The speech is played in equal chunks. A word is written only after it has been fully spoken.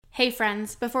Hey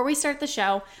friends, before we start the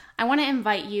show, I want to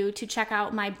invite you to check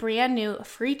out my brand new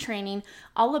free training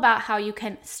all about how you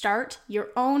can start your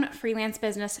own freelance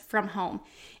business from home.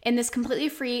 In this completely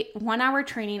free 1-hour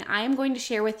training, I am going to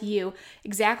share with you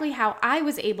exactly how I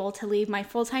was able to leave my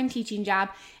full-time teaching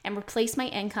job and replace my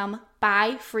income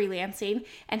by freelancing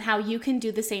and how you can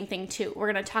do the same thing too.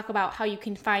 We're going to talk about how you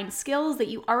can find skills that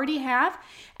you already have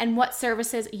and what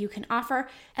services you can offer,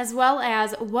 as well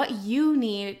as what you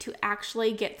need to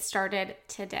actually get started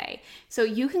today. So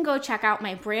you can go check out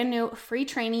my brand new free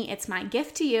training. It's my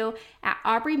gift to you at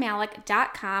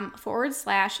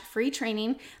aubreemalick.com/free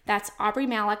training. That's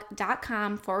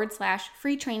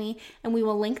aubreemalick.com/free training. And we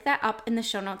will link that up in the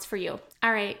show notes for you.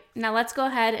 All right, now let's go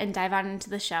ahead and dive on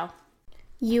into the show.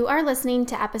 You are listening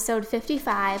to episode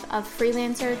 55 of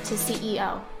Freelancer to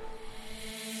CEO.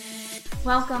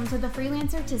 Welcome to the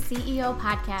Freelancer to CEO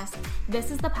podcast.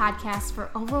 This is the podcast for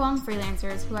overwhelmed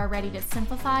freelancers who are ready to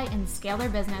simplify and scale their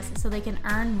business so they can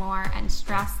earn more and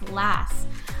stress less.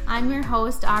 I'm your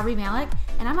host, Aubrey Malick,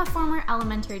 and I'm a former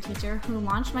elementary teacher who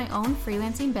launched my own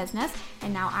freelancing business,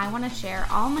 and now I want to share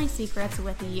all my secrets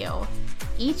with you.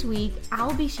 Each week,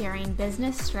 I'll be sharing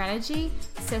business strategy,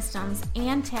 systems,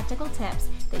 and tactical tips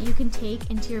that you can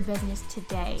take into your business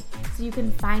today so you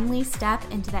can finally step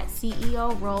into that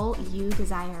CEO role you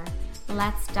desire.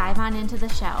 Let's dive on into the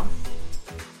show.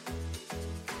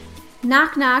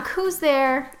 Knock, knock, who's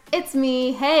there? It's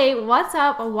me. Hey, what's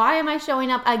up? Why am I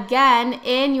showing up again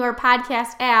in your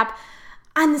podcast app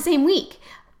on the same week?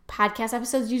 Podcast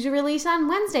episodes usually release on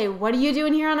Wednesday. What are you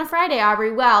doing here on a Friday,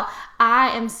 Aubrey? Well,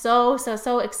 I am so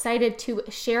excited to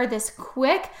share this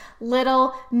quick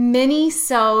little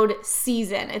mini-sode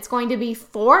season. It's going to be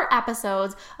 4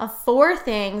 episodes of 4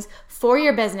 things for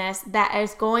your business that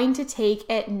is going to take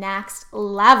it next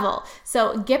level.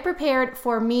 So get prepared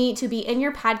for me to be in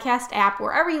your podcast app,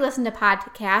 wherever you listen to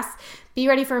podcasts. Be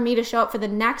ready for me to show up for the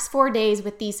next 4 days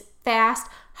with these fast,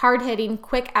 hard-hitting,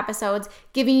 quick episodes,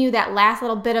 giving you that last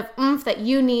little bit of oomph that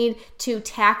you need to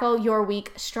tackle your week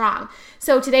strong.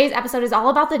 So today's episode is all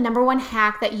about the number 1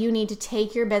 hack that you need to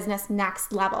take your business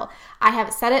next level. I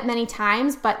have said it many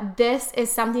times, but this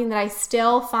is something that I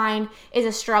still find is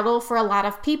a struggle for a lot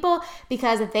of people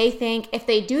because they think if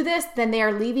they do this, then they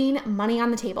are leaving money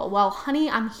on the table. Well, honey,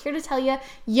 I'm here to tell you,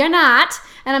 you're not,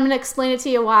 and I'm going to explain it to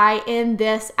you why in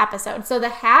this episode. So the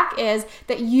hack is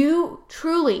that you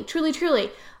truly,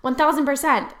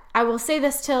 1000%, I will say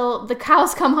this till the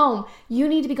cows come home, you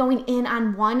need to be going in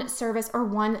on one service or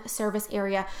one service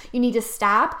area. You need to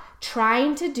stop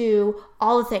trying to do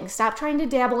all the things. Stop trying to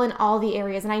dabble in all the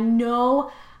areas. And I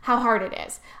know how hard it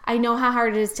is. I know how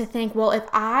hard it is to think, well, if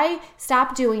I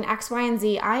stop doing X, Y, and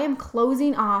Z, I am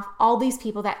closing off all these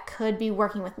people that could be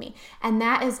working with me. And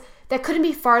that couldn't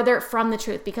be farther from the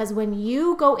truth, because when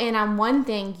you go in on one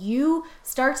thing, you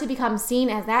start to become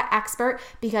seen as that expert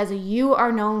because you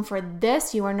are known for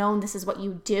this. You are known, this is what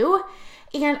you do.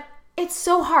 And it's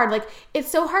so hard. It's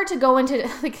so hard to go into,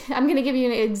 I'm going to give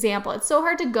you an example. It's so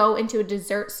hard to go into a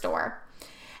dessert store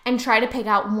and try to pick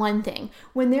out one thing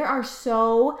when there are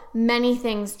so many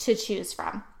things to choose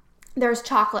from. There's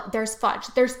chocolate, there's fudge,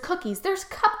 there's cookies, there's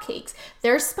cupcakes,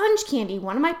 there's sponge candy,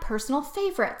 one of my personal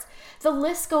favorites. The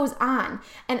list goes on.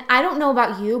 And I don't know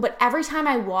about you, but every time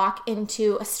I walk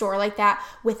into a store like that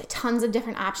with tons of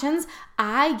different options,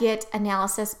 I get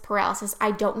analysis paralysis.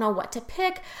 I don't know what to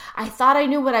pick. I thought I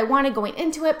knew what I wanted going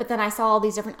into it, but then I saw all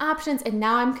these different options and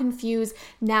now I'm confused.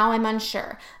 Now I'm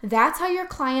unsure. That's how your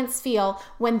clients feel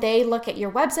when they look at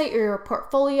your website or your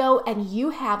portfolio and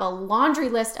you have a laundry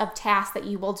list of tasks that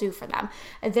you will do for them.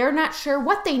 They're not sure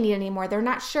what they need anymore. They're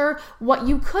not sure what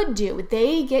you could do.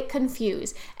 They get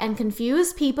confused, and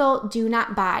confused people do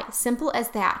not buy. Simple as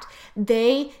that.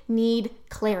 They need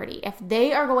clarity. If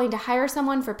they are going to hire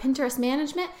someone for Pinterest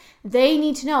management, they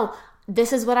need to know,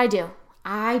 this is what I do.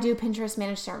 I do Pinterest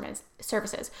managed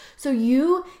services. So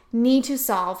you need to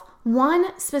solve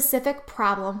one specific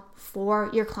problem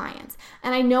for your clients.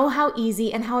 And I know how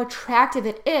easy and how attractive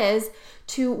it is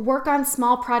to work on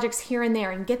small projects here and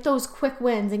there and get those quick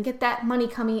wins and get that money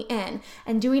coming in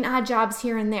and doing odd jobs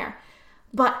here and there.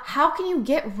 But how can you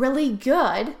get really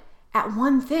good at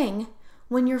one thing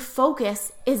when your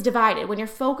focus is divided, when your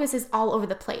focus is all over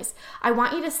the place? I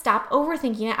want you to stop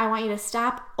overthinking it. I want you to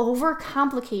stop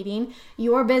overcomplicating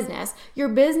your business. Your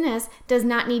business does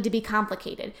not need to be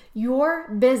complicated. Your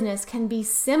business can be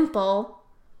simple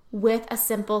with a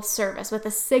simple service, with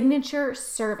a signature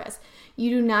service. You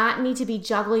do not need to be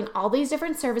juggling all these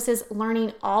different services,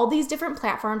 learning all these different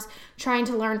platforms, trying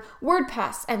to learn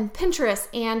WordPress and Pinterest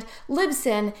and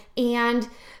Libsyn and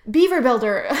Beaver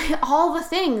Builder, all the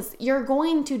things. You're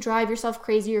going to drive yourself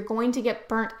crazy. You're going to get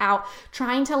burnt out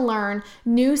trying to learn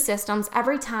new systems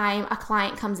every time a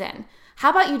client comes in. How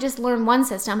about you just learn one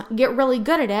system, get really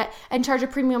good at it, and charge a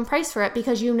premium price for it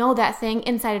because you know that thing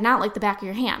inside and out like the back of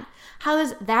your hand? How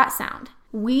does that sound?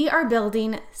 We are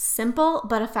building simple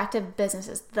but effective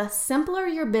businesses. The simpler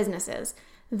your business is,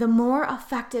 the more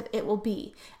effective it will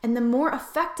be. And the more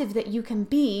effective that you can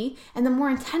be, and the more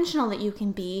intentional that you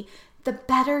can be, the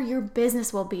better your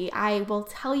business will be. I will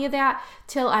tell you that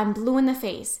till I'm blue in the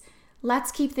face.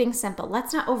 Let's keep things simple.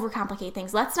 Let's not overcomplicate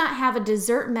things. Let's not have a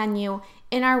dessert menu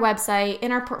in our website,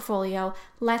 in our portfolio.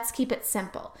 Let's keep it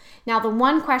simple. Now, the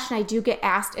one question I do get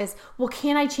asked is, well,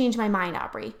 can I change my mind,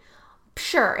 Aubrey?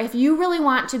 Sure, if you really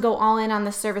want to go all in on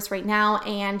this service right now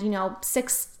and,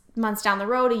 6 months down the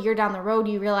road, a year down the road,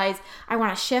 you realize I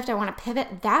want to shift, I want to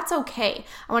pivot, that's okay.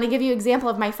 I want to give you an example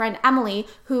of my friend Emily,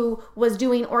 who was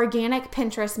doing organic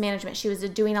Pinterest management. She was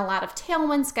doing a lot of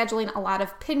Tailwind scheduling, a lot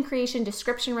of pin creation,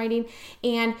 description writing,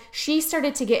 and she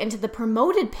started to get into the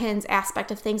promoted pins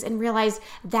aspect of things and realized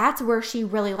that's where she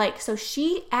really liked. So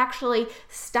she actually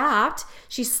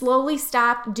she slowly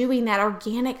stopped doing that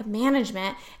organic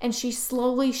management, and she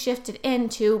slowly shifted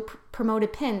into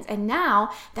promoted pins. And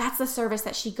now that's the service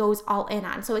that she goes all in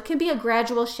on. So it can be a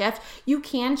gradual shift. You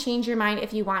can change your mind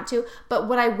if you want to, but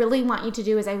what I really want you to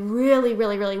do is I really,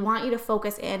 really, really want you to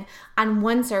focus in on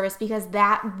one service, because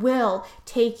that will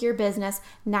take your business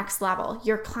next level.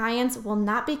 Your clients will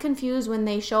not be confused when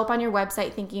they show up on your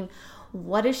website thinking,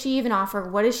 what does she even offer?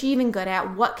 What is she even good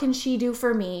at? What can she do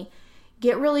for me?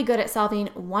 Get really good at solving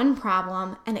one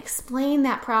problem and explain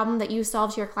that problem that you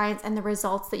solve to your clients and the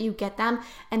results that you get them.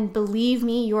 And believe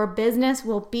me, your business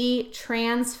will be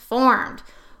transformed.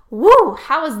 Woo!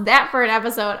 How was that for an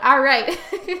episode? All right.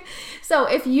 So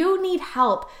if you need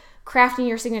help crafting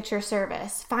your signature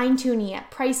service, fine-tuning it,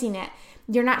 pricing it,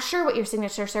 you're not sure what your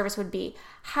signature service would be,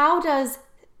 how does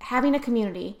having a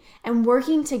community and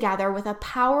working together with a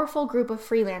powerful group of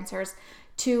freelancers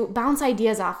to bounce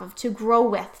ideas off of, to grow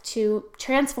with, to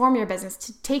transform your business,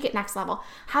 to take it next level,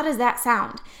 how does that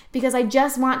sound? Because I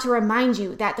just want to remind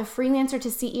you that the Freelancer to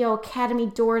CEO Academy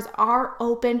doors are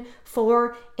open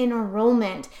for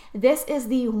enrollment. This is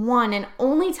the one and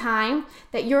only time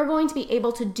that you're going to be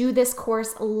able to do this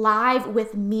course live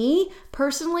with me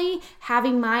personally,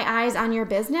 having my eyes on your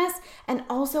business, and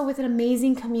also with an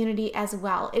amazing community as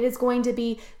well. It is going to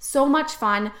be so much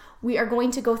fun. We are going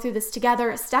to go through this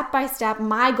together step by step.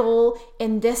 My goal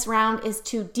in this round is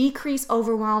to decrease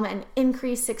overwhelm and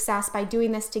increase success by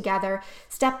doing this together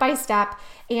step by step.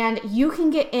 And you can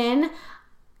get in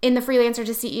the Freelancer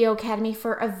to CEO Academy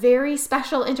for a very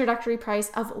special introductory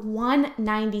price of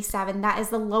 $197. That is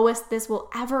the lowest this will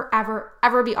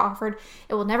ever be offered.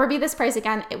 It will never be this price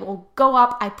again. It will go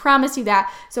up. I promise you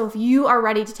that. So if you are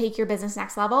ready to take your business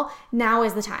next level, now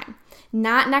is the time.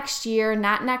 Not next year,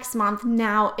 not next month.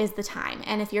 Now is the time.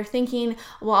 And if you're thinking,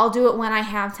 well, I'll do it when I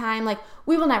have time,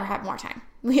 we will never have more time.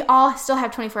 We all still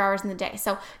have 24 hours in the day.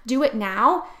 So do it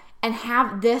now. And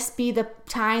have this be the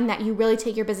time that you really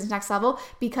take your business next level,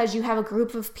 because you have a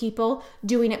group of people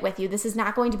doing it with you. This is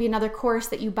not going to be another course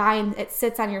that you buy and it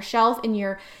sits on your shelf, in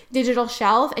your digital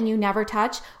shelf, and you never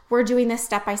touch. We're doing this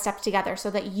step by step together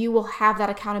so that you will have that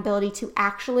accountability to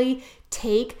actually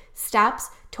take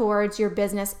steps towards your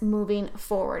business moving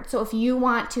forward. So if you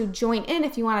want to join in,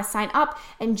 if you want to sign up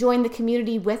and join the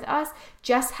community with us,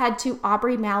 just head to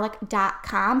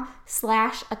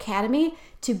aubreymalik.com/academy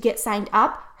to get signed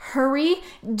up. Hurry,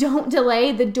 don't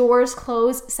delay. The doors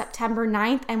close September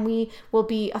 9th, and we will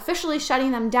be officially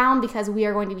shutting them down because we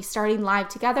are going to be starting live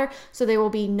together. So there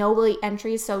will be no late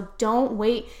entries. So don't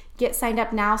wait. Get signed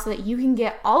up now so that you can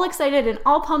get all excited and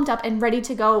all pumped up and ready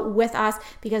to go with us,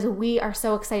 because we are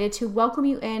so excited to welcome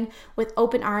you in with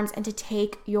open arms and to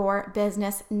take your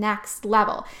business next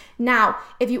level. Now,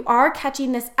 if you are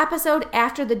catching this episode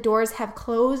after the doors have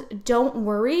closed, don't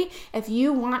worry. If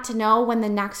you want to know when the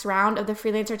next round of the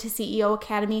Freelancer to CEO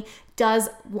Academy does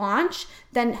launch,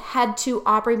 then head to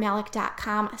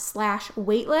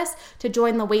aubreymalik.com/waitlist to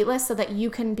join the waitlist so that you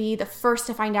can be the first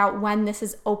to find out when this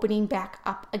is opening back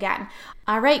up again.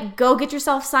 All right, go get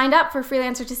yourself signed up for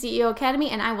Freelancer to CEO Academy,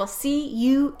 and I will see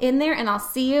you in there, and I'll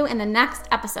see you in the next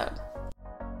episode.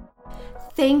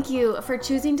 Thank you for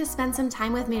choosing to spend some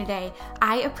time with me today.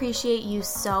 I appreciate you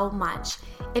so much.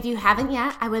 If you haven't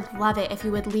yet, I would love it if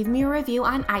you would leave me a review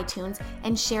on iTunes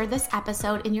and share this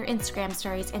episode in your Instagram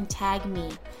stories and tag me.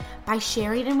 By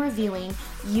sharing and reviewing,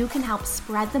 you can help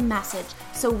spread the message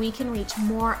so we can reach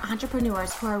more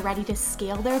entrepreneurs who are ready to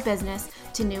scale their business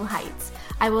to new heights.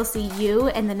 I will see you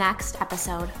in the next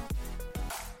episode.